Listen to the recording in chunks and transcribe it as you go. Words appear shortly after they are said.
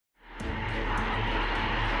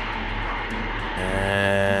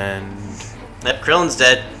Yep, Krillin's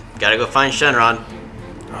dead. Gotta go find Shenron.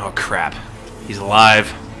 Oh crap. He's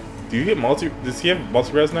alive. Do you get does he have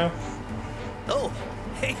multi-res now? Oh,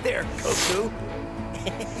 hey there, Goku.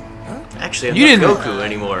 Actually, I'm You not didn't- Goku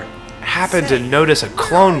anymore. Happened to notice a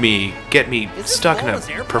clone me get me stuck in a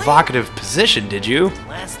provocative position, did you?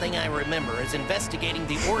 Last thing I remember is investigating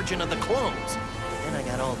the origin of the clones. Then I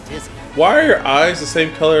got all dizzy. Why are your eyes the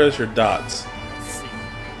same color as your dots?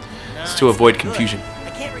 It's to avoid confusion. I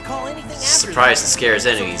can't recall anything after Surprise that. and scares So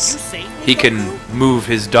enemies. you saved me, He can Goku? move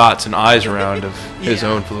his dots and eyes around of his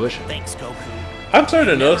own fruition. Thanks, Goku. I'm starting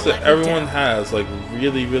to notice that let me everyone down. has like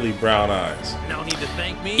really, really brown eyes. No need to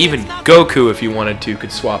thank me. Even It's not Goku, if you wanted to,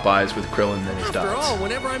 could swap eyes with Krillin and his After all, dots.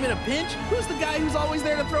 whenever I'm in a pinch, who's the guy who's always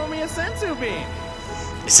there to throw me a sensu bean?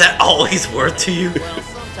 Is that always worth to you? Well,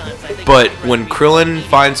 sometimes I think But my when recipe- Krillin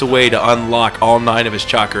finds a way to unlock all 9 of his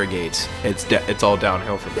chakra gates, it's all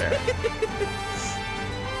downhill from there.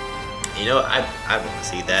 You know, I want to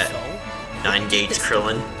see that. So, 9 gates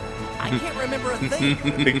Krillin. I can't remember a thing.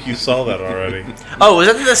 I think you saw that already. Oh, was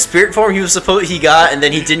that the spirit form he got and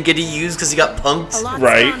then he didn't get to use because he got A punked? lot's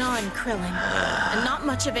Right. gone on, Krillin, and not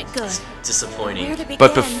much of it good. Where Disappointing. to begin?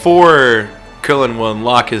 But before Krillin will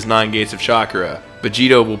unlock his 9 gates of chakra,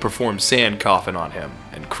 Vegito will perform Sand Coffin on him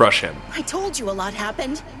and crush him. I told you a lot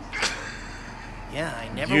happened. Yeah, I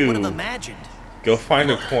never You. would have imagined. Go find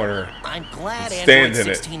a corner. I'm glad Stand Android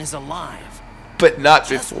in it. 16 is alive. But not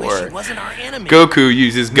Just wish before. he wasn't our enemy. Goku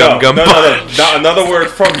uses Gum Gum no, Punch. not another word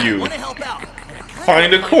from you. Want to help out?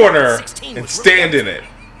 Find a corner and stand in it.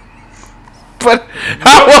 But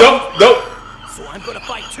how Nope. So I'm gonna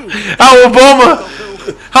fight too. how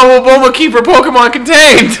will Bulma keep her Pokemon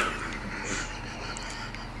contained?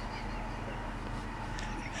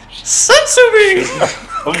 Sensu bean!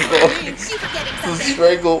 I'm going You forgetting to something?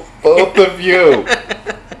 strangle both of you.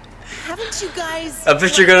 Haven't you guys? I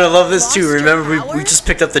bet you're gonna love this lost too. your Remember, we powers? just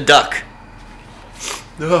picked up the duck.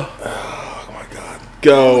 Oh my god.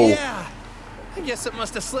 Go. Yeah. I guess it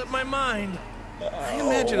must have slipped my mind. I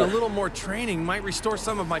imagine a little more training might restore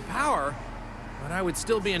some of my power, but I would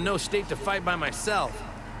still be in no state to fight by myself.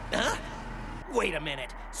 Huh? Wait a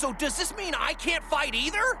minute. So does this mean I can't fight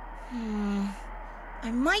either? I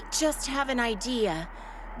might just have an idea,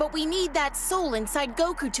 but we need that soul inside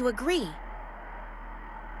Goku to agree.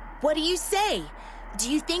 What do you say?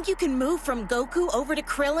 Do you think you can move from Goku over to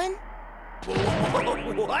Krillin?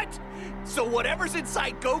 What? So whatever's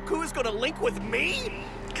inside Goku is gonna link with me?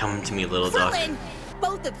 Come to me, little duck. Krillin!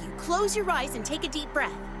 Both of you, close your eyes and take a deep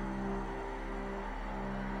breath.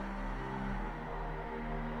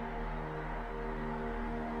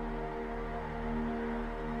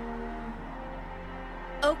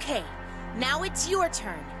 Okay, now it's your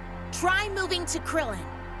turn. Try moving to Krillin.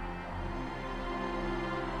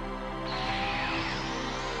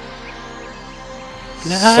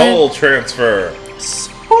 Soul transfer.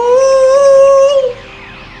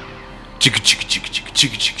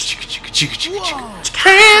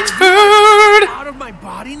 Transferred! Out of my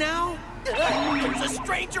body now? There's a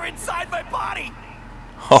stranger inside my body!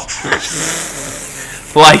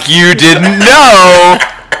 Like you didn't know!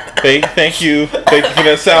 Thank you. Thank you for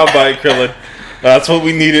that soundbite, Krillin. That's what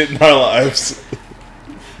we needed in our lives.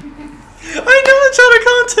 I know it's out of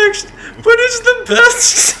context, but it's the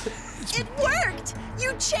best. It worked!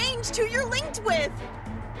 You changed who you're linked with!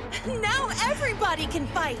 Now everybody can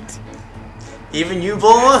fight! Even you,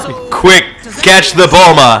 Bulma? Quick, catch the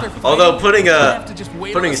Bulma! Although putting a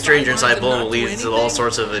Putting a stranger inside Bulma leads to all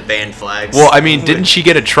sorts of banned flags. Well, I mean, didn't she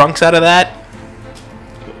get a Trunks out of that?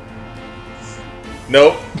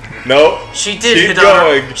 Nope. she did Keep hit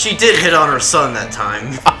going. on her. She did hit on her son that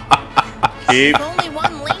time. Keep If only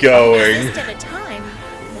one link going. exists at a time,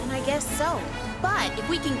 then I guess so. But if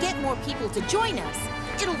we can get more people to join us,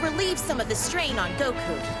 it'll relieve some of the strain on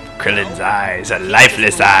Goku. Krillin's eyes are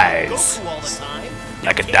lifeless eyes. Goku all the time.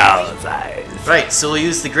 Like a doll's eyes. Right, so we'll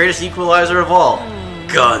use the greatest equalizer of all.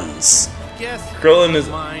 Guns. Guess Krillin is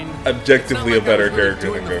mine. objectively a It's not like I better was really character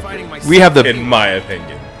doing than the fighting Goku. myself. We have the In my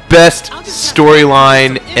opinion. best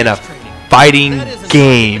storyline in a fighting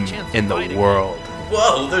game in the world.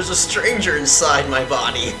 Whoa, there's a stranger inside my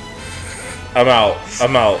body. I'm out.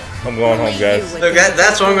 I'm going home, guys. Look,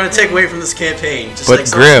 that's what I'm going to take away from this campaign. Just But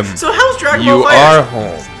like Grimm, so how's Dragon You Ball are FighterZ?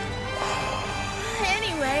 home.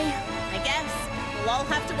 Anyway, I guess we'll all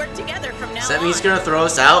have to work together from now Does that on. mean he's going to throw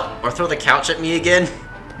us out? Or throw the couch at me again?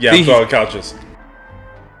 Yeah, I'm throwing couches.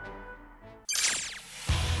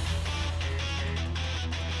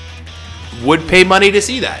 Would pay money to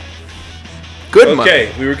see that. Good money.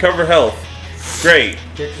 Okay, we recover health. Great.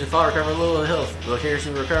 Characters who fall recover a little health. While characters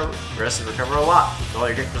who rest and recover a lot. If all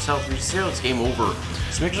your characters' health reaches 0, it's game over.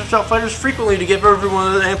 This makes us out fighters frequently to give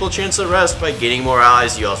everyone an ample chance to rest. By getting more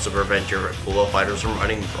allies, you also prevent your pool of fighters from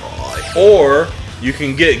running dry. Or you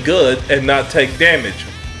can get good and not take damage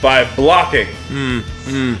by blocking.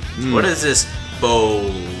 What is this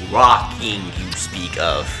blocking you speak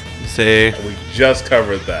of? Say We just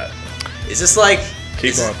covered that. Is this like...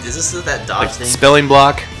 Keep on. Is this that dodge thing? spelling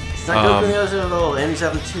block. It's not Goku and the others are level. Enemies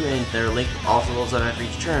have them too, and they're linked also levels up after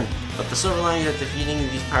each turn. But the silver lining is that defeating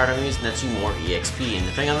these powered enemies nets you more EXP, and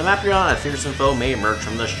depending on the map you're on, a fearsome foe may emerge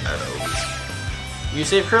from the shadows. You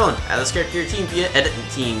save Krillin. Add this character to your team via edit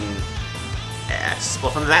team.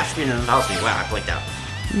 Accessible from the map screen and the house screen. Wow, I blanked out.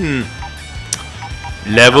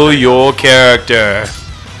 Level your character.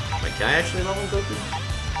 Wait, can I actually level Goku?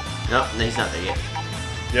 No, he's not there yet.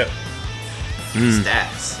 Yep.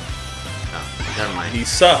 Stats. Oh, never mind. He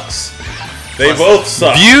sucks. They both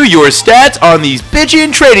suck. View your stats on these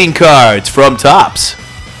bitchin' trading cards from Tops.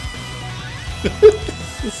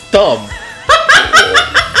 It's dumb.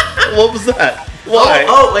 What was that? Why?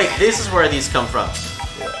 Oh, wait, this is where these come from.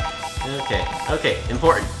 Okay.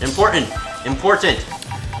 Important.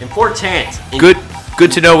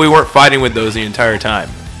 Good to know we weren't fighting with those the entire time.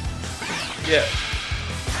 Yeah.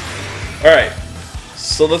 Alright.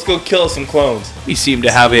 So let's go kill some clones. We seem to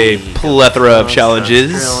have a plethora of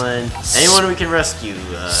challenges. Anyone we can rescue.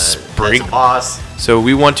 Spring. That's a boss. So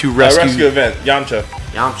we want to rescue... Rescue event, Yamcha.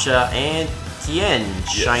 Yamcha and Tien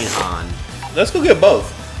Shinhan. Let's go get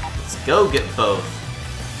both. Let's go get both.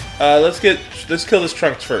 Let's kill this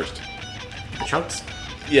Trunks first. The Trunks?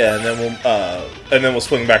 Yeah, and then we'll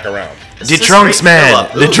swing back around. The Trunks, man!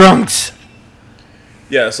 The Trunks!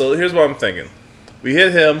 Yeah, so here's what I'm thinking. We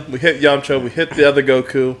hit him, we hit Yamcha, we hit the other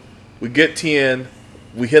Goku, we get Tien,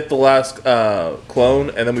 we hit the last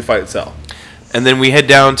clone, and then we fight Cell. And then we head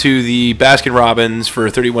down to the Baskin Robbins for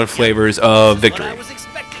 31 flavors of victory. What I was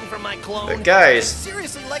expecting from my clone. But guys,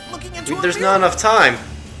 Seriously, like looking into a there's mirror. not enough time.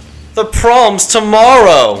 The prom's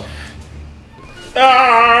tomorrow!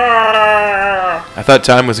 I thought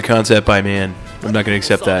time was a concept by man. I'm not going to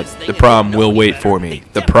accept that. The prom will wait for me.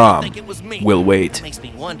 The prom will wait. That makes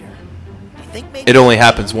me wonder. You think maybe It only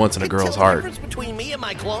happens once in a you could girl's tell the heart. difference between me and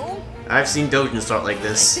my clone? I've seen Dojin start like I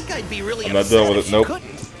this. think I'd be really I'm not upset done with if it. she Nope.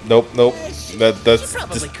 couldn't. Nope. That's You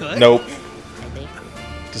probably just could. nope.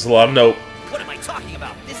 Just a lot of nope. What am I talking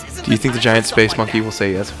about? This isn't Do you think the time giant for stuff space like monkey that. will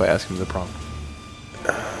say yes if I ask him to the prom?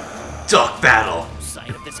 Duck battle! Sight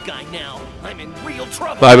of this guy now, I'm in real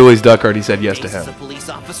trouble. Bobby's duck already said yes to Ace as a him. police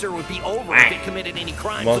officer would be over if it committed any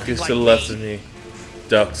crimes. Monkeys looking to the like left of me,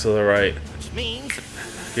 ducks to the right. Which means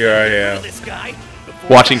Here I am. this guy.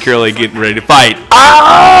 Watching Curly getting ready to fight.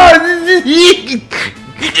 Ah! He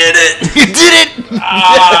did it! You did it!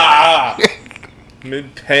 Ah! I'm in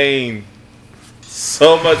pain.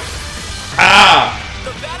 So much. Ah!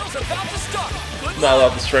 The battle's about to start. Good I'm not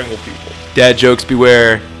allowed to strangle people. Dad jokes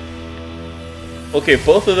beware. Okay,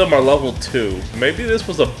 both of them are level 2. Maybe this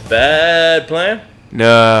was a bad plan?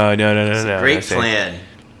 No. Great I say. plan.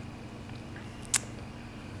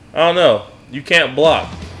 I don't know. You can't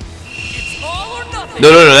block. It's all or nothing. No,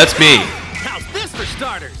 that's me. How's this for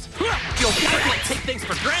starters? You'll definitely take things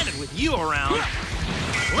for granted with you around.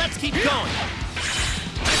 Let's keep going.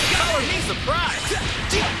 Color me surprised.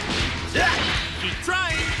 Keep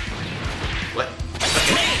trying. What?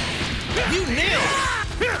 You nailed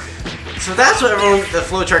it. So that's what everyone, the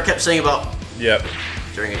flowchart kept saying about Yep.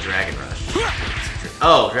 during a Dragon Rush.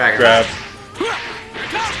 Oh, Dragon Grab. Rush.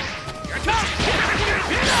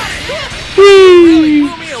 Really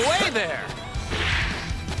blew me away there.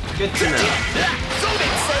 Good to know.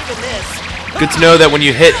 Saving this. Good to know that when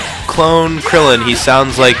you hit clone Krillin, he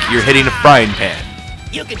sounds like you're hitting a frying pan.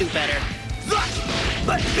 You can do better.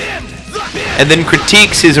 And then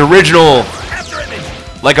critiques his original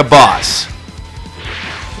like a boss.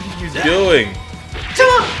 What are you doing?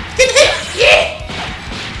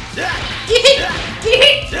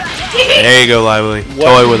 There you go, Liebly. Why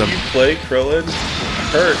Toy do with him. you play Krillin?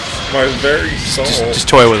 Hurts my very soul. Just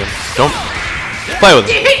toy with him. Don't play with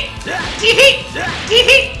him.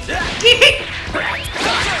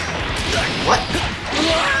 What?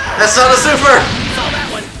 That's not a super!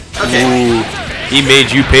 Okay. Ooh, he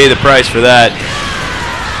made you pay the price for that.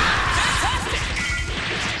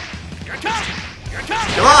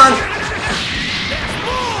 Come on!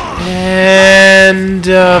 And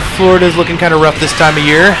Florida's looking kind of rough this time of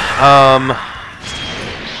year.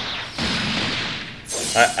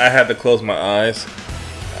 I had to close my eyes.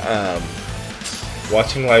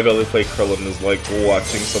 Watching Liebely play Krillin is like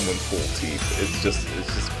watching someone pull teeth. It's just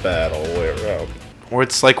bad all the way around. Or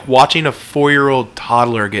it's like watching a 4-year-old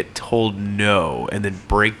toddler get told no and then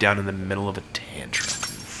break down in the middle of a tantrum.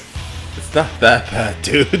 It's not that bad,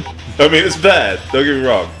 dude. I mean, it's bad. Don't get me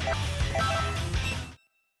wrong.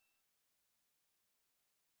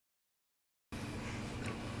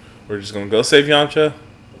 We're just gonna go save Yamcha.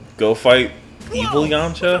 Go fight evil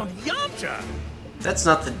Yamcha. Yamcha! That's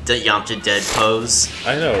not the Yamcha dead pose.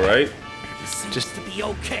 I know, right? Just to be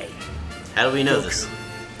okay. How do we know this?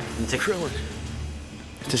 Krillin,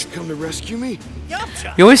 did you come to rescue me?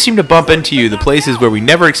 Yamcha! We always seem to bump into you the places where we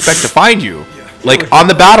never expect to find you. Like on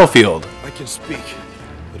the battlefield. I can speak,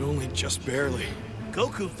 but only just barely.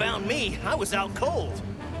 Goku found me. I was out cold.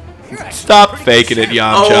 You're actually Stop pretty faking it, good.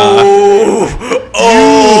 Yamcha.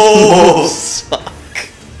 Oh, suck.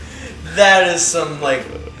 That is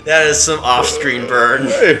some off-screen burn.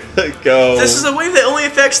 There we go. This is a wave that only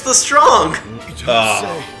affects the strong. You don't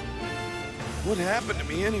say. What happened to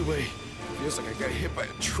me anyway? Feels like I got hit by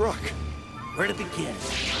a truck. Where to begin?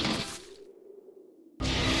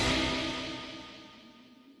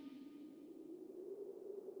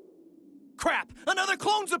 Crap! Another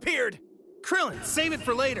clone's appeared! Krillin, save it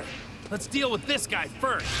for later. Let's deal with this guy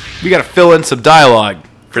first. We gotta fill in some dialogue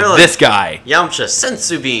for Krillin. this guy. Yamcha,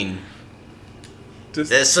 Sensu Bean. Just-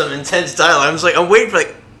 There's some intense dialogue. I'm waiting for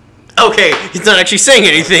okay, he's not actually saying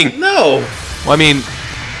anything. No. Well, I mean,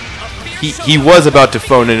 he was about to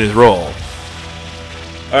phone in his role.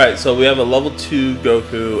 Alright, so we have a level 2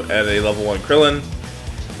 Goku and a level 1 Krillin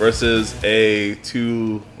versus a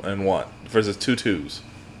 2 and 1. Versus 2 2s.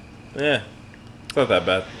 Yeah. It's not that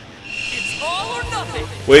bad. It's all or nothing!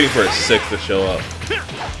 Waiting for a 6 to show up.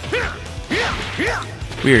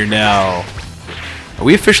 We are now. Are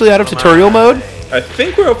we officially out of tutorial mode? I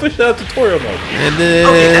think we're officially out of tutorial mode. And then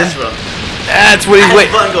Okay, that's what that's what I he's had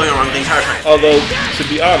waiting. fun going wrong the entire time. Although, to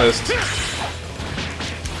be honest,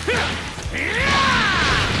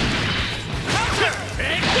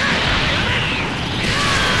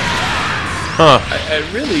 I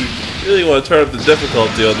really want to turn up the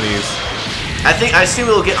difficulty on these. I assume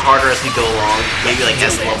it'll get harder as we go along. Maybe like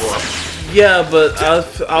S level up. Yeah, but I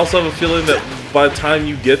also have a feeling that by the time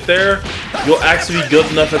you get there, you'll actually be good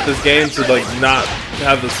enough at this game to like not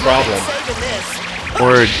have this problem.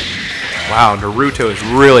 Or, wow, Naruto is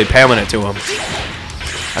really pamming it to him.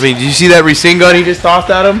 I mean, did you see that Rasengan he just tossed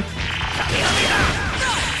at him?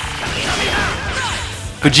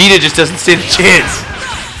 Vegeta just doesn't stand a chance.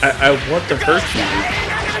 I want to hurt you,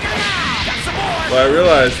 but I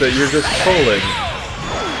realize that you're just trolling.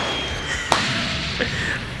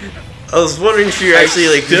 I was wondering if you actually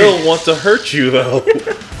I still want to hurt you though.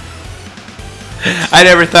 I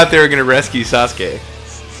never thought they were gonna rescue Sasuke.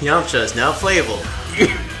 Yamcha is now playable.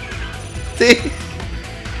 See?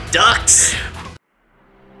 Ducks.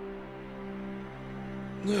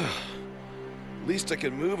 At least I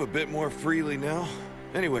can move a bit more freely now.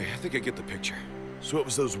 Anyway, I think I get the picture. So it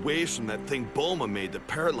was those waves from that thing Bulma made that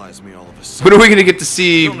paralyzed me all of a sudden. When are we gonna get to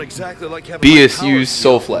see Don't exactly like having Beerus my powers use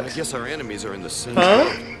Soul feel. Flex? I guess our enemies are in the same Huh?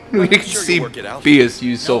 boat. we get to Sure, see you'll work it out. Beerus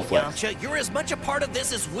use Soul No, Flex? Yamcha, you're as much a part of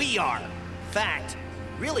this as we are. Fact,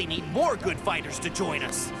 really need more good fighters to join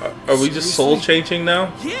us. Are we just soul changing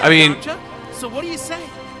now? Yeah, I mean- Yamcha. So what do you say?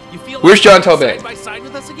 You feel Where's like John you're Tobey? side by side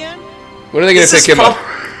with us again? When are they gonna This pick is him up?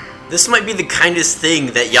 This might be the kindest thing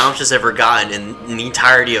that Yamcha's ever gotten in the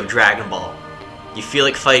entirety of Dragon Ball. You feel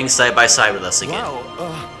like fighting side by side with us again.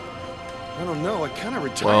 Wow, I don't know. I kind of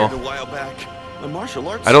retired Well, a while back. My martial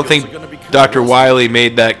arts I don't skills think are gonna be kinda Dr. rusty. Wiley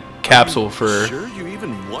made that capsule for Sure, you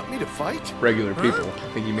even want me to fight? regular people.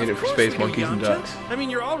 I think he made it for Of course space we do, monkeys and Yamcha. ducks. I mean,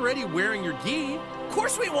 you're already wearing your gi. Of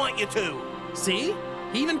course we want you to. See?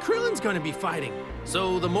 Even Krillin's gonna be fighting.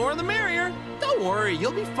 So the more the merrier. Don't worry,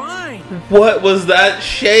 you'll be fine. What was that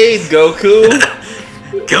shade, Goku?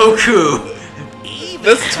 Goku!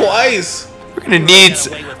 That's twice. We're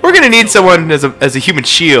gonna need someone as a human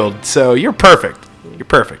shield. So you're perfect. You're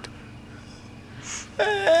perfect.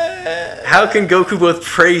 How can Goku both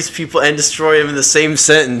praise people and destroy them in the same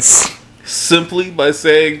sentence? Simply by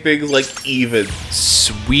saying things like even.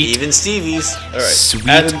 Sweet, Even Stevie's. All right. sweet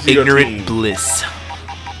add him to your ignorant team. bliss.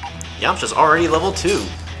 Yamcha's already level 2.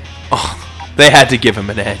 Oh, they had to give him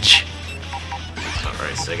an edge.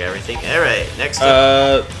 Alright, so I got everything. Alright, next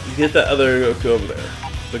up. Get that other Goku over there.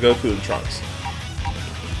 The Goku in Trunks.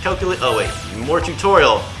 Calculate. Oh, wait. More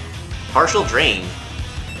tutorial. Partial drain.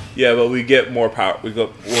 Yeah, but we get more power.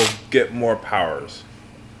 We'll get more powers.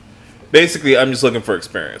 Basically, I'm just looking for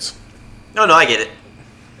experience. No, I get it.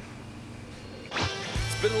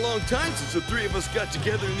 It's been a long time since the three of us got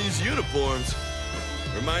together in these uniforms.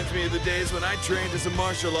 Reminds me of the days when I trained as a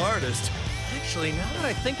martial artist. Actually, now that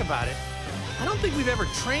I think about it, I don't think we've ever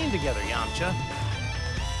trained together, Yamcha.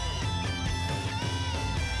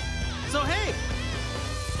 So hey,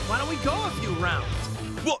 why don't we go a few rounds?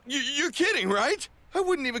 Well, you're kidding, right? I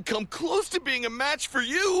wouldn't even come close to being a match for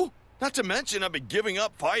you. Not to mention I've been giving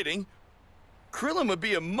up fighting. Krillin would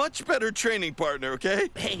be a much better training partner, okay?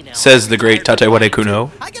 Hey now, Says the great Tateware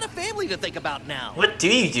Kuno. I got a family to think about now. What do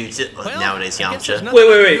you do nowadays, Yamcha?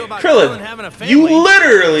 Wait. Krillin, you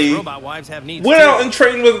literally Robot wives have needs went too. out and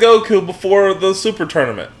trained with Goku before the Super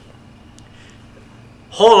Tournament.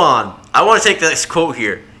 Hold on. I want to take this quote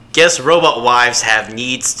here. Guess robot wives have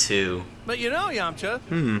needs too. But you know,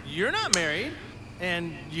 Yamcha, you're not married,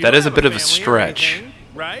 and you That don't is a have bit of a family or stretch. anything,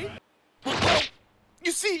 right? Well,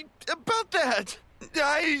 you see, about that,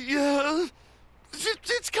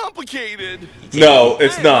 it's complicated. No, I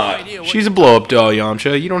it's have no not. idea what She's you- a blow-up doll,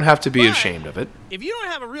 Yamcha. You don't have to be But ashamed of it. If you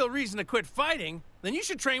don't have a real reason to quit fighting, then you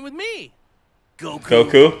should train with me.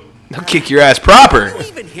 Goku? I'll kick your ass proper. Are you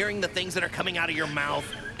even hearing the things that are coming out of your mouth?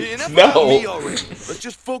 Enough No. about me already. Let's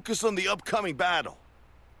just focus on the upcoming battle.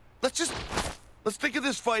 Let's think of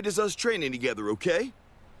this fight as us training together, okay?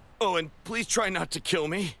 Oh, and please try not to kill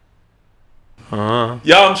me.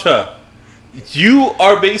 Yamcha, you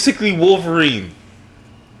are basically Wolverine.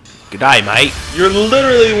 Good day, mate. You're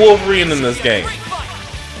literally Wolverine in this game.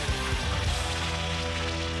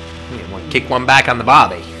 Kick one back on the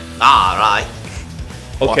bobby. Alright.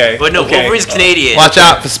 Okay. But no, okay. Wolverine's Canadian. Watch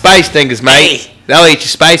out for space thingers, mate. Hey. They'll eat your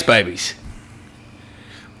space babies.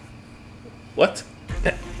 What?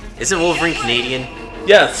 Isn't Wolverine Canadian?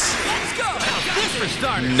 Yes.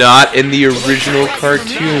 Not in the original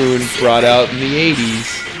cartoon brought out in the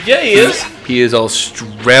 80s. Yeah, he is. He is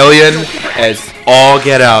Australian as all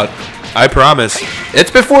get out. I promise.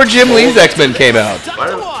 It's before Jim Lee's X-Men came out.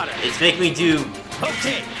 It's making me do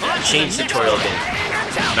change tutorial again.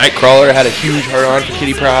 Nightcrawler had a huge heart-on for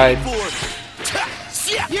Kitty Pryde.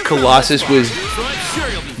 Colossus was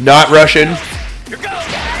not Russian.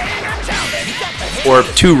 Or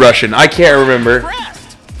too Russian. I can't remember.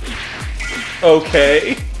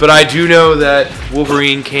 Okay. But I do know that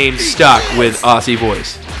Wolverine came stuck with Aussie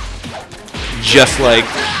voice. Just like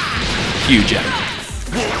Hugh Jackman.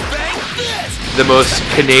 The most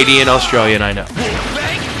Canadian Australian I know.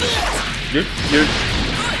 You're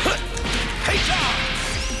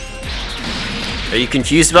Are you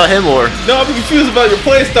confused about him or? No, I'm confused about your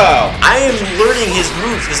playstyle. I am learning his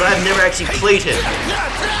moves because I've never actually played him.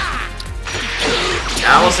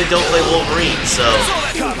 I honestly don't play Wolverine, so.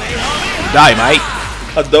 Die, mate.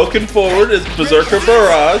 Hadouken forward is Berserker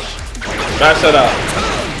Barrage. Mash that out.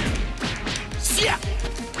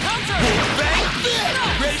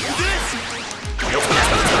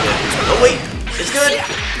 Oh wait, it's good.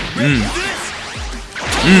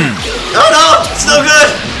 Oh no, it's no good.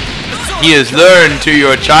 He has learned to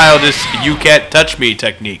your childish "you can't touch me"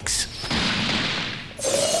 techniques.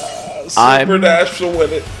 Super Dash will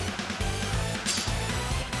win it.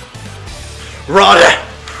 Raw tag.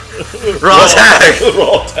 Raw tag.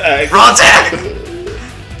 Raw tag. Raw tag.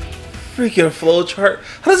 Freaking flowchart.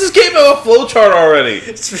 How does this game have a flowchart already?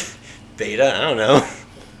 It's beta. I don't know.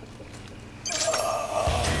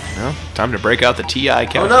 Well, time to break out the TI Oh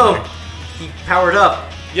calculator. no, he powered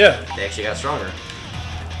up. Yeah. They actually got stronger.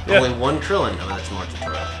 Yeah. Only one Krillin. Oh, that's more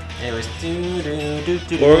tutorial. Anyways,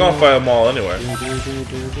 Well, we're gonna fight them all anyway.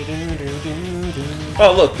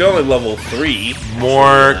 Oh, look, they're only level 3.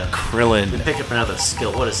 More We Krillin. picked up another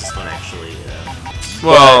skill. What is this one actually?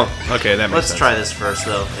 Well, okay, that makes Let's sense. try this first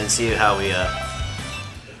though and see how we.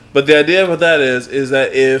 But the idea with that is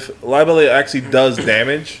that if Liebely actually does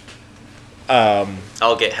damage,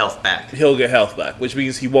 I'll get health back. he'll get health back, which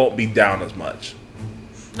means he won't be down as much.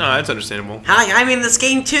 No, that's understandable. Hi, I'm in this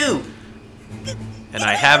game too. And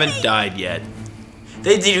I haven't died yet.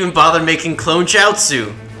 They didn't even bother making clone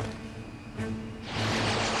Chaozu.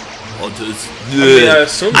 I mean, I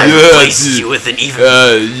assume I Yeah, replaced dude. you with an even.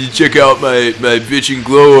 You check out my bitchin'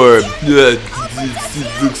 glow orb. It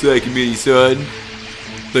looks like a mini sun.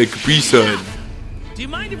 Like Capri Sun. Do you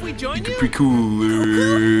mind if we join you? Pretty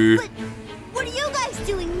cool. What are you guys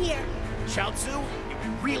doing here? Chaozu, you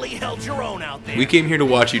really held your own out there. We came here to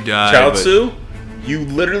watch you die. Chaozu, you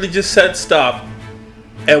literally just said stop,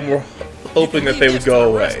 and we're hoping that they would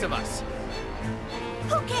go away.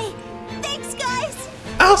 Okay, thanks guys.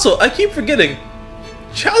 Also, I keep forgetting,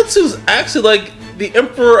 Chaozu's actually like the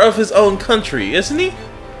emperor of his own country, isn't he?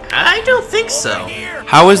 I don't think so.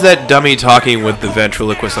 How is that dummy talking with the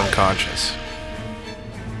ventriloquist unconscious?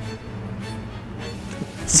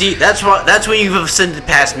 See, that's when you've ascended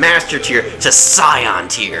past Master Tier to Scion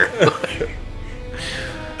Tier.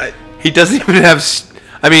 He doesn't even have.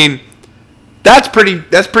 I mean, that's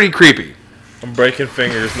pretty creepy. I'm breaking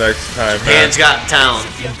fingers next time, man. Man's got talent.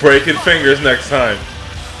 I'm breaking fingers next time.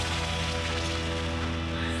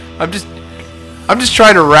 I'm just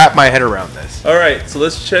trying to wrap my head around this. Alright, so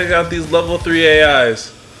let's check out these level 3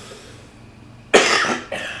 AIs.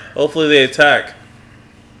 Hopefully they attack.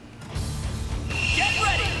 Get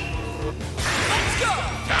ready. Let's go.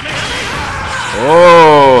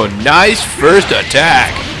 Oh, nice first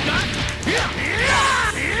attack.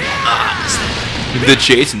 The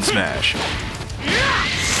chase and smash.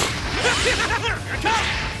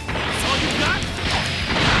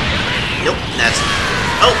 Nope, that's...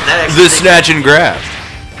 Oh, that actually... The snatch and grab.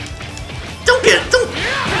 Don't get it, don't...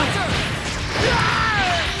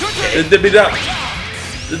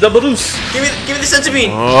 The double deuce. Give me the senzu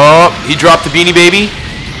bean. Oh, he dropped the beanie baby.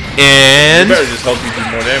 And... You better just help you do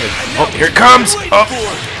more damage. Oh, here it comes. Oh.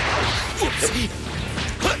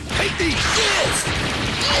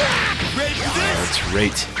 That's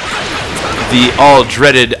right. The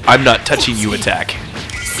all-dreaded I'm not touching you attack.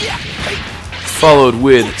 Followed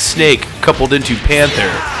with Snake coupled into Panther.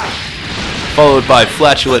 Followed by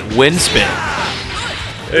Flatulent Wind Spin.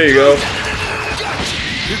 There you go.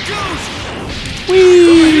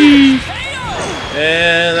 Whee!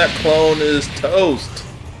 And that clone is toast.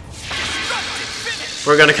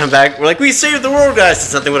 We're gonna come back. We're like, we saved the world, guys.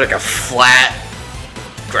 It's nothing but like a flat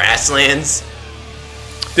grasslands.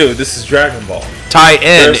 Dude, this is Dragon Ball.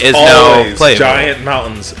 Tie-in is now always playable. giant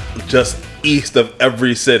mountains just east of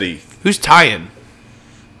every city. Who's Tie-in?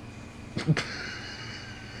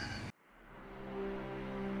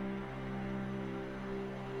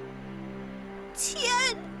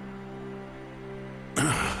 Tien!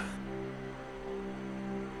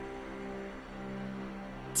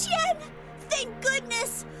 Tien! Thank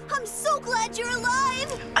goodness! I'm so glad you're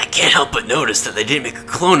alive! I can't help but notice that they didn't make a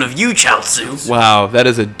clone of you, Chaozu. Wow, that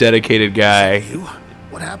is a dedicated guy. You?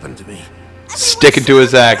 What happened to me? Sticking to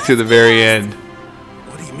his act to the very end.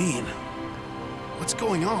 What do you mean? What's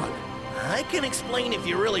going on? I can explain if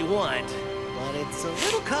you really want, but it's a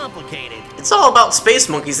little complicated. It's all about space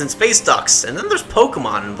monkeys and space ducks, and then there's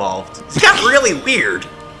Pokemon involved. It got really weird.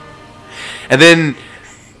 And then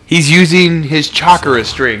he's using his chakra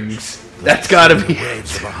strings. That's gotta be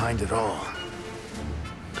Waves it. are behind it all.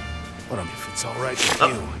 But if it's all right with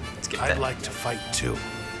let's you, get I'd that. like to fight too.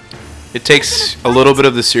 It takes a little bit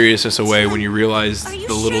of the seriousness away when you realize Are you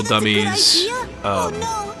the little sure that's a good dummies idea? Oh,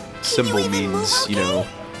 no. Can symbol you even means, move you know, okay?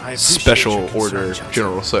 I appreciate special your concern, order Chaozu,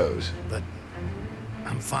 General So's. But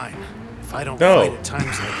I'm fine. If I don't No. fight at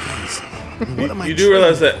times like these, then what am I You do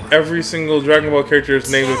realize that training for? every single Dragon Ball character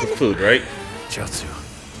is named with a food, right? Chaozu,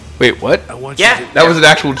 Wait, what? I want Yeah. you to... That was an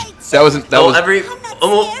actual. That wasn't. That Well, was.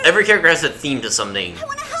 almost every character has a theme to something. I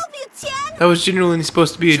want to help you, Tien! That was genuinely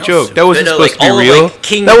supposed to be a joke. That wasn't No, supposed like, to all be of, real. like,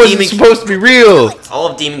 King That wasn't Demon- supposed to be real. All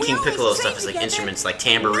of Demon King We always Piccolo train stuff is like together. instruments like I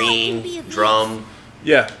can be tambourine, of drum,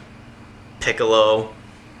 Yeah. piccolo.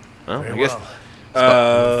 Well, Very I guess. well.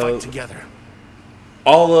 Uh, Fight together.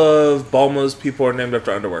 all of Bulma's people are named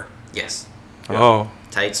after underwear. Yes. Oh.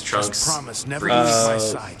 Tights, Just trunks, promise never briefs. leave my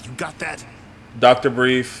side. You got that? Dr.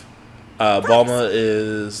 Brief. Bulma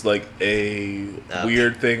is like a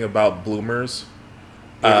weird thing about bloomers.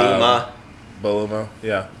 Bulma. Bulma,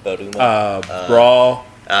 yeah. Bulma. Brawl.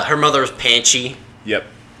 Her mother is Panchi. Yep.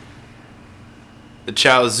 The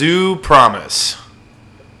Chaozu Promise.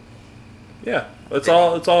 Yeah. It's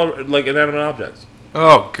all like inanimate objects.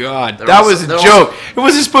 Oh God, They're that also- was a they're joke. It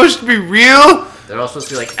wasn't supposed to be real. They're all supposed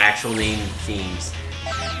to be like actual name themes.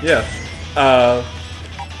 Yeah. Oh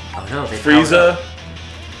no, they Frieza.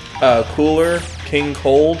 Cooler. King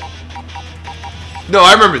Cold. No,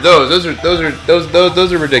 I remember those. Those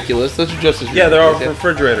are ridiculous. Those are just as ridiculous. Yeah, they're all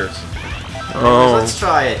refrigerators. Oh. Let's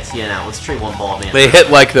try it, Tien out. Let's trade one ball, man. They hit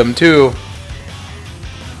like them too.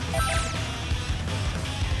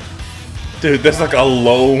 Dude, that's like a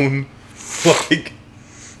lone, like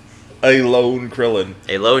a lone Krillin.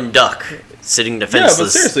 A lone duck sitting Yeah,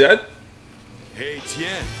 defenseless. but seriously, Hey,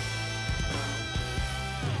 Tien.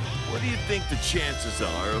 What do you think the chances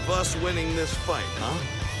are of us winning this fight, huh?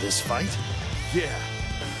 This fight? Yeah.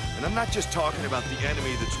 And I'm not just talking about the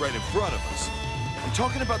enemy that's right in front of us. I'm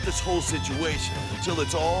talking about this whole situation until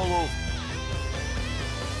it's all over.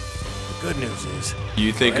 The good news is...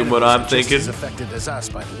 You thinking our what enemies I'm are just thinking? as affected as us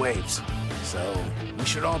by the waves. So, we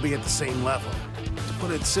should all be at the same level. To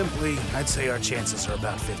put it simply, I'd say our chances are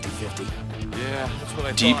about 50-50. Yeah, that's what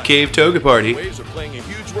I Deep thought. Cave Toga Party. Waves are playing a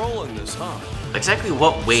huge role in this, huh? Exactly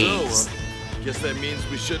what waves? So, guess that means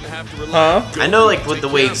we shouldn't have to rely on I know like Goku what to the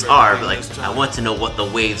take waves care of are, but everything like this I time. want to know what the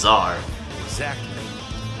waves are. Exactly.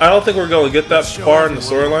 I don't think we're going to get that Show far in the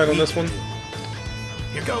everyone what storyline on we this can one.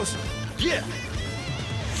 do. Here goes. Yeah.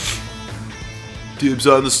 Dibs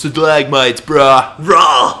on the stalagmites, brah.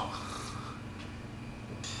 Raw!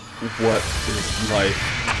 What is life?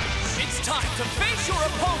 time to face your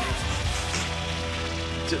opponent.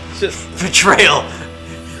 Just Betrayal.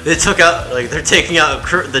 They took out, like, they're taking out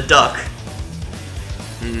the duck.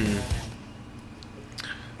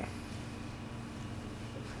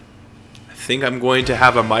 I think I'm going to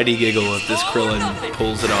have a mighty giggle if this Krillin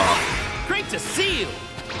pulls it off. Great to see you.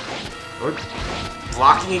 We're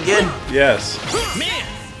blocking again. yes. Man,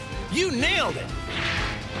 you nailed it.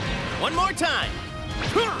 One more time.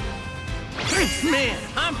 Man,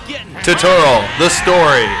 I'm getting Tutorial, the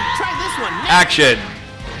story, Try this one next. action,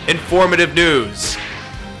 informative news.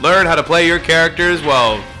 Learn how to play your characters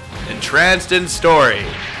while entranced in story.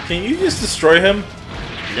 Can you just destroy him?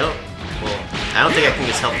 Nope. Well, I don't think I can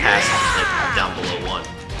just help pass like, down below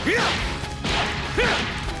 1.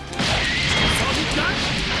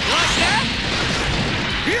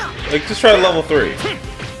 Like, just try level 3.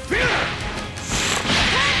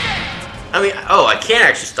 I mean, oh, I can't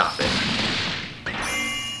actually stop it.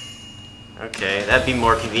 Okay, that'd be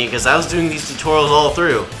more convenient because I was doing these tutorials all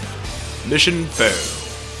through. Mission failed.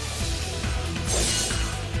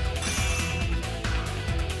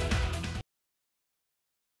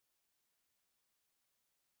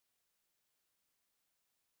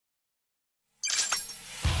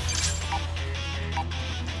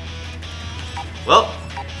 Well,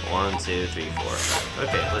 1, 2, 3, 4.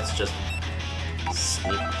 Okay, let's just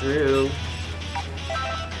sneak through.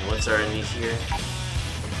 What's our enemies here?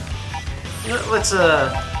 You know, let's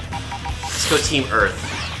go Team Earth.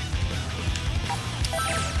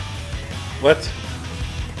 What?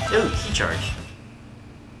 Ooh, key charge.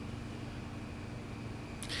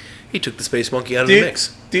 He took the space monkey out of the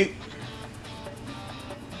mix.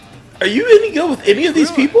 Are you any good with any of these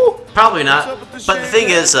people? Probably not. But the thing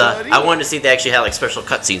is, I wanted to see if they actually had like special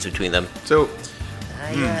cutscenes between them. So,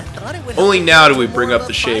 Thought it would only help now do you we more bring of up a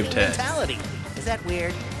the shaved fighting head. mentality. Is that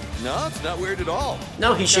weird? No, it's not weird at all.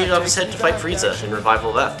 No, he shaved off his head to fight Frieza in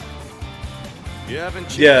Revival of F. You haven't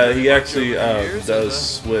changed Yeah, very he much actually over the years, does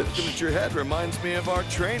and, switch. looking at your head reminds me of our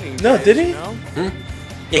training. No, days, did he? you know?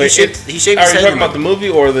 Yeah, Wait, he shaved Are his you head talking in about the movie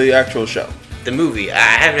or the actual show? the movie. I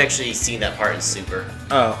haven't actually seen that part in Super.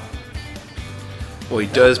 Oh. well, he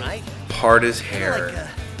does Right? part his Like, hair.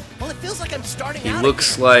 well, it feels like I'm starting He out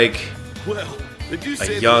looks like Well, if you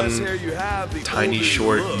say the young, less hair you have, the tiny, older you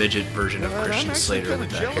short look. midget version of Man, Christian I'm actually Slater kinda with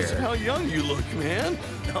that jealous of hair. how young you look, man. again.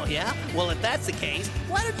 Oh yeah? Well, if that's the case,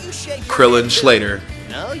 why don't you shave your Krillin head too? Slater.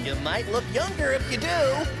 No, you might look younger if you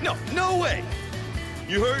do. No way.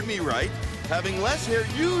 You heard me right. Having less hair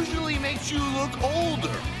usually makes you look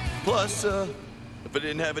older. Plus, if I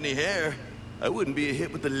didn't have any hair, I wouldn't be a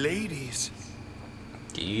hit with the ladies.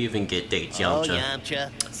 Do you even get dates, Oh, Yamcha?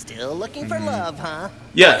 Yamcha. Still looking for love, huh?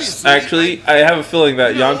 Yes, Obviously, actually, I have a feeling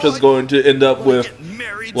that You know, Yamcha's I going to end up wanna with get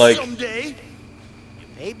married like- someday.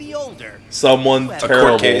 Maybe older. someone Well,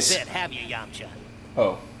 terrible. case. Bit, have you, Yamcha?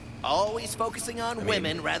 Oh, Always focusing on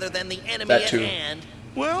women rather than the enemy that at too. hand.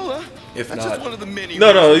 Well, If that's not- just one of the many. No,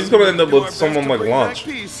 reasons he's gonna we're end up do with our best someone to like bring back Launch.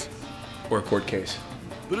 peace. or a court case.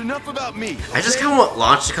 But enough about me. I just okay? kind of want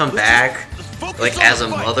Launch to come back, Let's focus like on as the a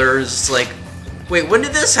fight. mother. It's just like, wait, when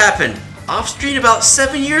did this happen? Off screen about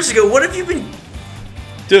 7 years ago. What have you been?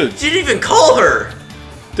 Dude, You didn't even call her.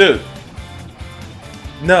 dude.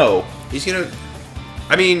 No. He's gonna.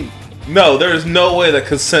 I mean, No, there is no way that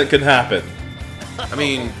consent can happen. I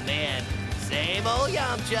mean, Oh, man, same old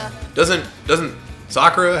Yamcha. doesn't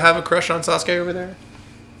Sakura have a crush on Sasuke over there?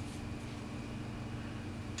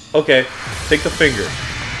 Okay, take the finger.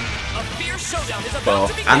 A fierce showdown is about Well,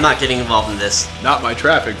 to begin. I'm not getting involved in this. Not my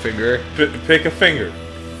traffic finger. Pick a finger.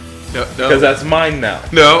 No, Because that's mine now.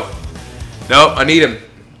 no. I need him.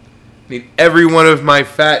 I need every one of my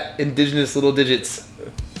fat indigenous little digits.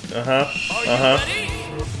 Uh-huh. Are you Uh-huh. ready?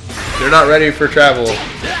 They're not ready for travel.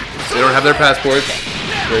 They don't have their passports.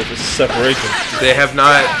 Ready for separation. They have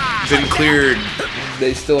not been cleared.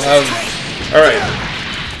 They still have. Alright.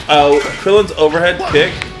 Krillin's overhead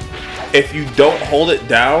kick, if you don't hold it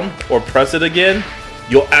down or press it again,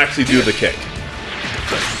 you'll actually do the kick.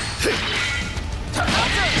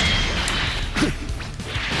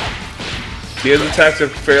 His attacks are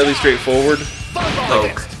fairly straightforward.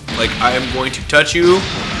 Like I am going to touch you.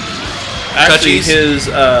 Actually, Touchies. his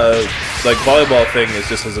like volleyball thing is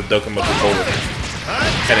just as a Dokuma controller.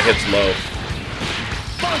 Kind of hits low.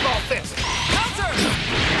 Volleyball fist. Counter.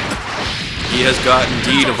 He has got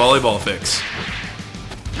indeed a volleyball fix.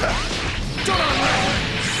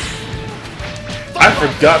 I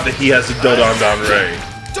forgot that he has a Dodon Don Ray.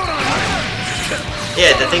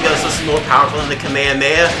 Yeah, the thing that was supposed to be more powerful than the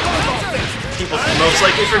Kamehameha. People most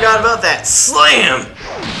likely forgot about that. Slam!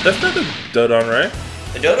 That's not the Dodon Ray.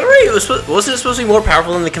 The Dodo Ray wasn't it supposed to be more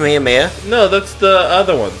powerful than the Kamehameha? No, that's the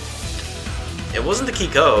other one. It wasn't the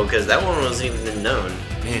Kiko, because that one wasn't even known.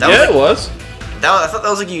 Man, That Yeah, was it was. I thought that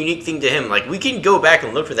was like a unique thing to him. Like, we can go back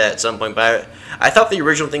and look for that at some point, but I thought the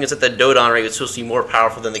original thing is that the Dodon Ray was supposed to be more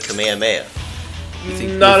powerful than the Kamehameha.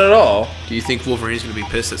 Not at all. Do you think Wolverine's gonna be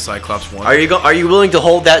pissed that Cyclops won? Are you willing to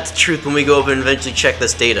hold that to truth when we go up and eventually check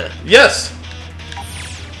this data? Yes.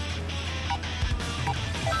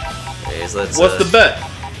 Okay, so let's, What's the bet?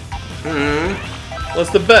 Hmm.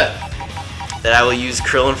 What's the bet? That I will use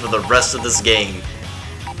Krillin for the rest of this game.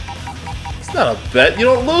 It's not a bet. You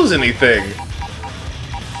don't lose anything.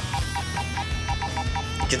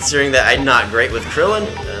 Considering that I'm not great with Krillin.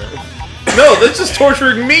 No, that's just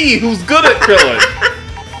torturing me, who's good at Krillin.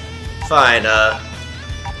 Fine,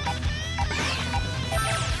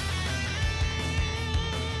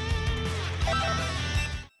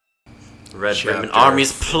 Red Ribbon Chapter.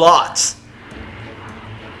 Army's plot.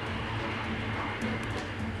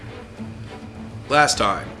 Last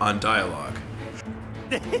time on Dialogue.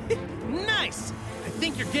 Nice! I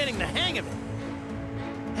think you're getting the hang of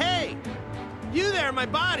it. Hey! You there, my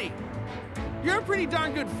body! You're a pretty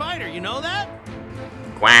darn good fighter, you know that?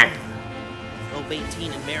 Quack. Over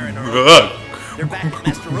 18 and Marin are okay. They're back at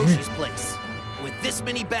Master Roshi's place. With this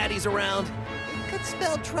many baddies around, it could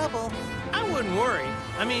spell trouble. I wouldn't worry.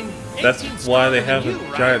 I mean, That's 18's why they stronger have than a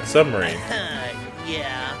you, right? giant submarine.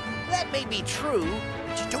 Yeah, that may be true,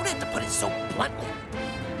 but you don't have to put it so bluntly.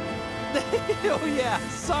 Oh yeah,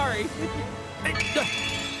 sorry.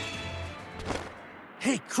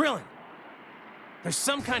 Hey, Krillin. There's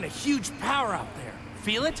some kind of huge power out there.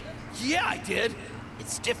 Feel it? Yeah, I did.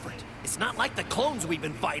 It's different. It's not like the clones we've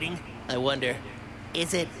been fighting. I wonder,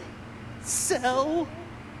 is it Cell?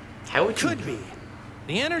 How would you... Could be.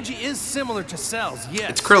 The energy is similar to Cell's, yes.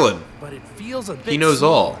 It's Krillin. But it feels a bit He knows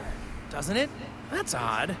small, all. doesn't it? That's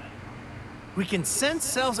odd. We can sense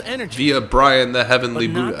Cell's energy, Via Brian the Heavenly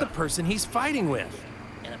but not Buddha. the person he's fighting with.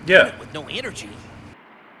 And a Yeah. planet with no energy.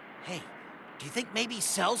 Hey, do you think maybe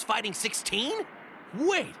Cell's fighting 16?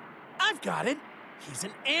 Wait, I've got it. He's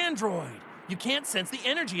an android. You can't sense the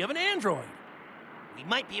energy of an android. We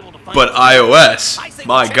might be able to find. But I iOS, say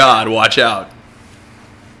my we check God, it out. watch out.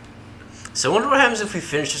 So I wonder what happens if we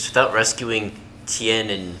finish this without rescuing Tien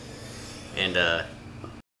and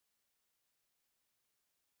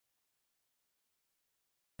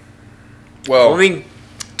Well, I mean,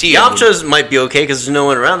 Tien. Yamcha's might be okay because there's no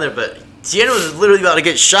one around there, but Tien was literally about to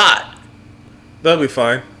get shot. That'll be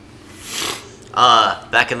fine.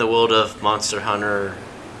 Back in the world of Monster Hunter,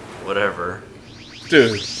 whatever.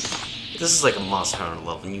 Dude, This is like a Monster Hunter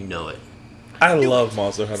level, and you know it. I love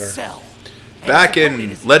Monster Hunter. Cell. Back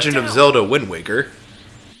in Legend of Zelda Wind Waker.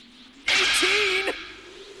 18!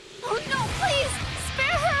 Oh no, please!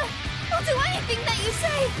 Spare her! I'll do anything that you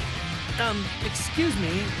say! Excuse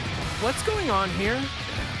me. What's going on here?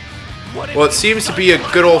 Well, it seems to be a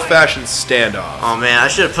good old-fashioned standoff. Oh man, I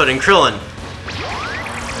should have put in Krillin.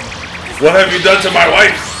 What have you done to my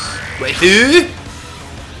wife? Waifu?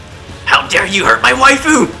 How dare you hurt my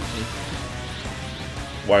waifu?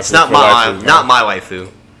 Waifu It's not for my waifu, not man. my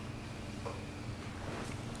waifu.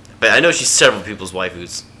 But I know she's several people's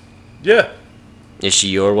waifus. Yeah. Is she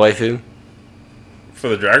your waifu? For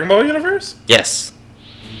the Dragon Ball universe? Yes.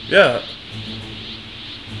 Yeah.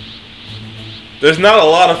 There's not a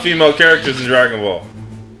lot of female characters in Dragon Ball.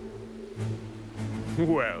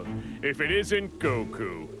 Well, if it isn't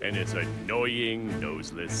Goku and his annoying,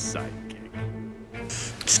 noseless sidekick.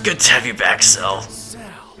 It's good to have you back, Cell.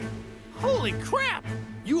 Cell. Holy crap!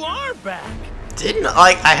 You are back! Didn't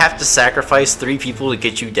I have to sacrifice 3 people to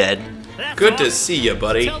get you dead? That's Good to awesome. see you,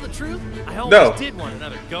 buddy. Tell the truth, I always No. did want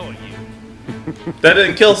another go at you. That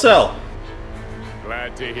didn't kill Cell.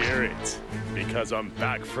 Glad to hear it, because I'm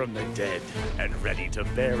back from the dead and ready to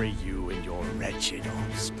bury you and your wretched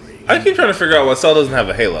offspring. I keep trying to figure out why Cell doesn't have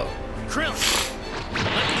a halo. Krill!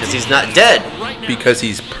 Because he's not dead. Right now. Because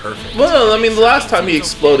he's perfect. Well, no, I mean, the last time he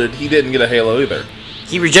exploded, he didn't get a halo either.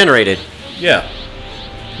 He regenerated. Yeah.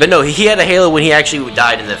 But no, he had a halo when he actually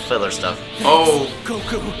died in the filler stuff. Oh,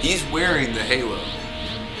 Goku! he's wearing the halo.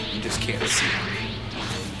 You just can't see it.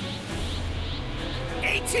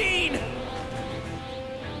 18!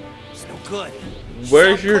 It's no good. She's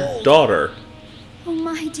Where's so your cold. daughter? Oh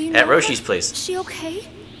my, do you know At Roshi's her? place. Is she okay?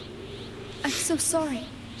 I'm so sorry.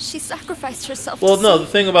 She sacrificed herself Well, to no, save-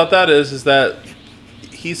 the thing about that is that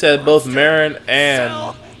he said both Marin and...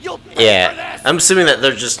 Cell, you'll pay for Yeah, this. I'm assuming that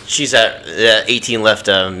they're just she's at 18 left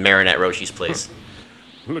Marin at Roshi's place.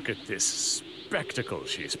 Look at this spectacle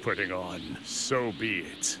she's putting on. So be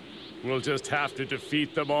it. We'll just have to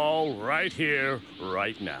defeat them all right here,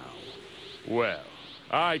 right now. Well,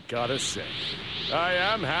 I gotta say, I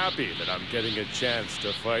am happy that I'm getting a chance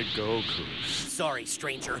to fight Goku. Sorry,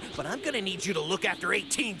 stranger, but I'm gonna need you to look after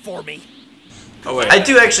 18 for me. Oh wait. I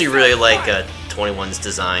do actually really like 21's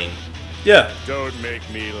design. Yeah. Don't make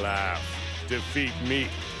me laugh. Defeat me.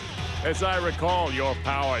 As I recall, your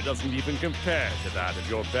power doesn't even compare to that of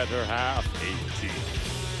your better half, 18.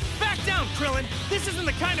 Back down, Krillin! This isn't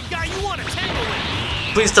the kind of guy you want to tangle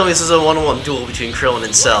with! Please tell me this is a one-on-one duel between Krillin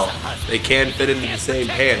and Cell. They can fit into the same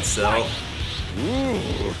pants, Cell. Ooh.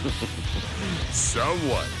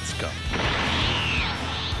 Someone's coming.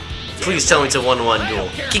 Please tell me it's a one-on-one duel.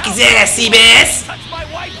 Kick his ass, Seabass! Touch my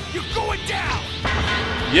wife, you're going down!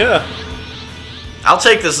 Yeah. I'll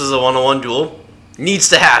take this as a one-on-one duel. Needs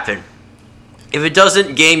to happen. If it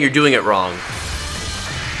doesn't, game, you're doing it wrong.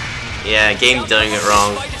 Yeah, game doing it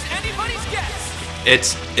wrong. It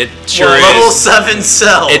sure is. Level 7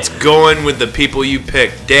 Cell. It's going with the people you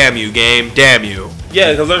picked. Damn you, game. Damn you.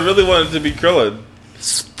 Yeah, because I really wanted to be Krillin.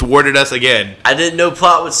 Thwarted us again. I didn't know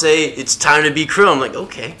plot would say it's time to be Krillin. I'm like,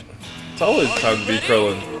 okay. It's always time to be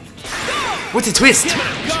Krillin. What's a twist?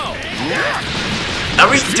 Are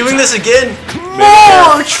we doing this again?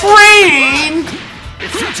 More training!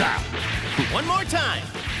 It's futile. One more time.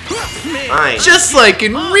 Fine. Just like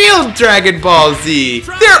in real Dragon Ball Z,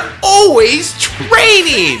 they're always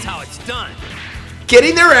training! That's how it's done.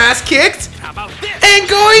 Getting their ass kicked How about this? and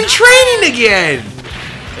going training again!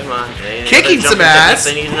 Come on. Kicking Other some jumping ass. techniques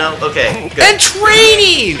I need to know? Okay, good. And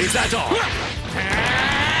training! Is that all?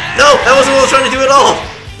 No, that wasn't what I was trying to do at all.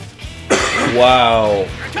 Wow.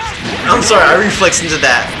 I'm sorry, I reflexed into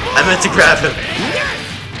that. I meant to grab him. Is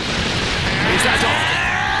that all?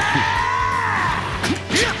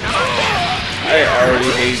 I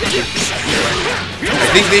already hate it. I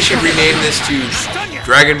think they should rename this to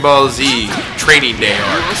Dragon Ball Z Training Day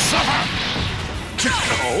Arc.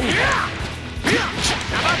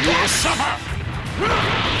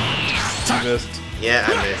 You missed. Yeah, I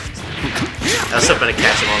missed. I was hoping to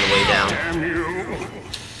catch him on the way down.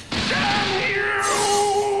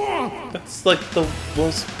 That's like the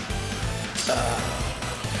most...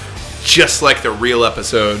 Just like the real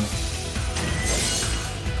episode.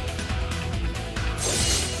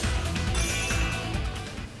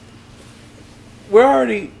 We're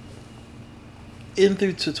already in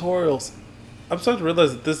through tutorials. I'm starting to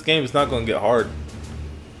realize that this game is not going to get hard.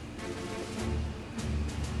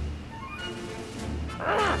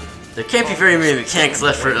 There can't be very many mechanics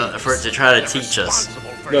left for it to try to teach us.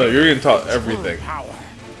 No, you're getting taught everything.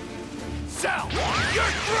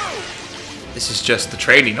 This is just the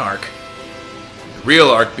training arc. The real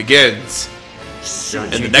arc begins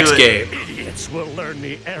in the next game. Idiots will learn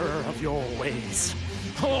the error of your ways.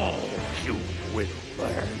 Oh, you will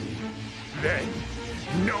learn. Then,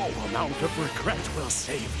 no amount of regret will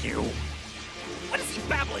save you. What is he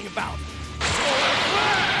babbling about?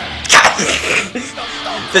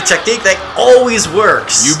 The technique that always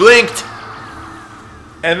works. You blinked.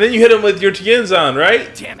 And then you hit him with your Tienzan,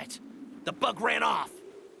 right? Damn it! The bug ran off.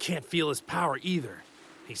 Can't feel his power either.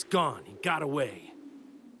 He's gone. He got away.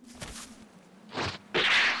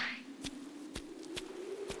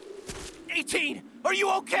 18! Are you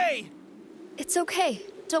okay? It's okay.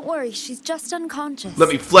 Don't worry, she's just unconscious. Let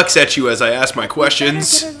me flex at you as I ask my Better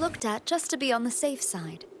questions. get her looked at just to be on the safe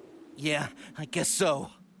side. Yeah, I guess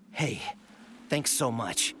so. Hey, thanks so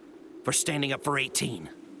much for standing up for 18.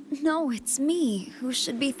 No, it's me who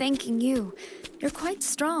should be thanking you. You're quite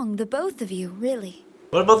strong, the both of you, really.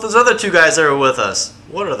 What about those other two guys that are with us?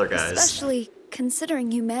 What other guys? Especially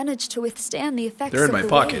considering you managed to withstand the effects They're in of my the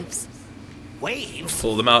pocket. waves. Waves?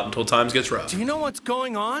 Pull them out until times gets rough. Do you know what's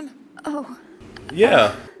going on? Oh,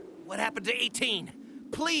 Yeah. What happened to 18?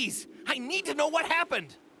 Please, I need to know what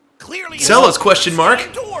happened. Clearly, Tell us, question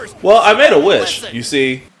mark. Doors. Well, I made a wish, you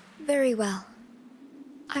see. very well.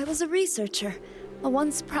 I was a researcher, a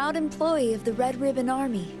once proud employee of the Red Ribbon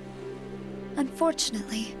Army.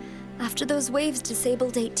 Unfortunately, after those waves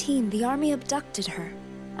disabled 18, the Army abducted her.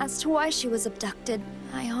 As to why she was abducted,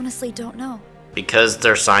 I honestly don't know. Because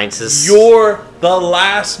they're scientists. You're the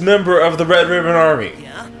last member of the Red Ribbon Army.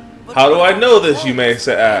 Yeah? But How do what I know about this, you may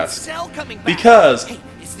ask? Cell coming back? Because Hey,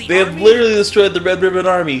 is the they have army- literally destroyed the Red Ribbon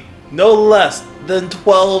Army no less than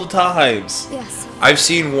 12 times. Yes, I've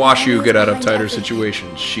seen Washu get out of tighter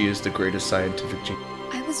situations. She is the greatest scientific genius.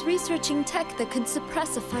 I was researching tech that could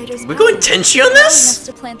suppress a fighter's We going powers, Tenchi on allowing this? us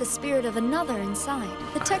to plant the spirit of another inside.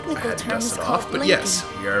 The technical had term is dusted called off, but blinking, yes,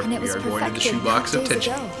 we are and it was going into the perfected shoebox of days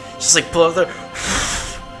tension. ago. Just like pull out their...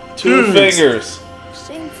 Two fingers.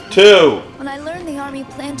 Shameful. Two. When I learned the army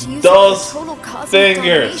planned to use Those it for total cosmic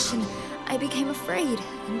fingers. domination, I became afraid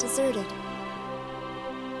and deserted.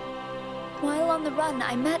 While on the run,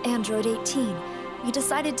 I met Android 18. We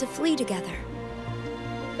decided to flee together.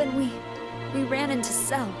 Then we ran into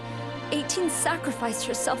Cell. 18 sacrificed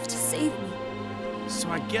herself to save me. So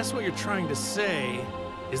I guess what you're trying to say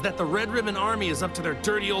is that the Red Ribbon Army is up to their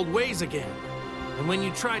dirty old ways again. And when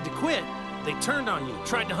you tried to quit, they turned on you,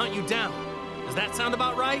 tried to hunt you down. Does that sound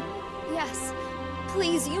about right? Yes.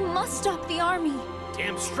 Please, you must stop the army.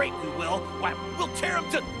 Damn straight we will. Why, we'll tear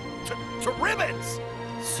them to ribbons.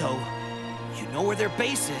 So, you know where their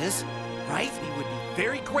base is, right? We would be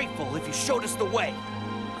very grateful if you showed us the way.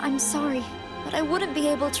 I'm sorry, but I wouldn't be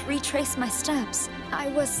able to retrace my steps. I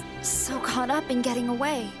was so caught up in getting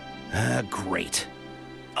away. Great.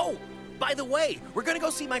 Oh, by the way, we're gonna go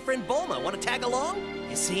see my friend Bulma. Want to tag along?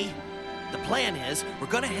 You see, the plan is we're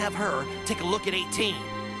gonna have her take a look at 18.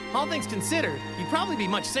 All things considered, you'd probably be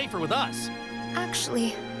much safer with us.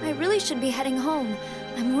 Actually, I really should be heading home.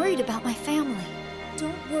 I'm worried about my family.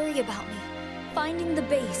 Don't worry about me. Finding the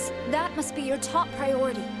base, that must be your top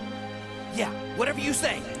priority. Yeah, whatever you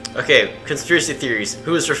say. Okay, conspiracy theories.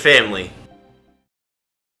 Who is her family?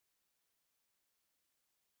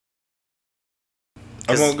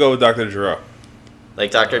 I'm gonna go with Dr. Gero.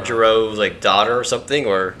 Like Dr. Gero's like daughter or something,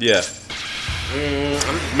 or Yeah.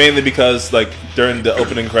 Mainly because like during the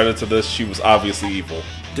opening credits of this, she was obviously evil.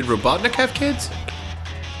 Did Robotnik have kids?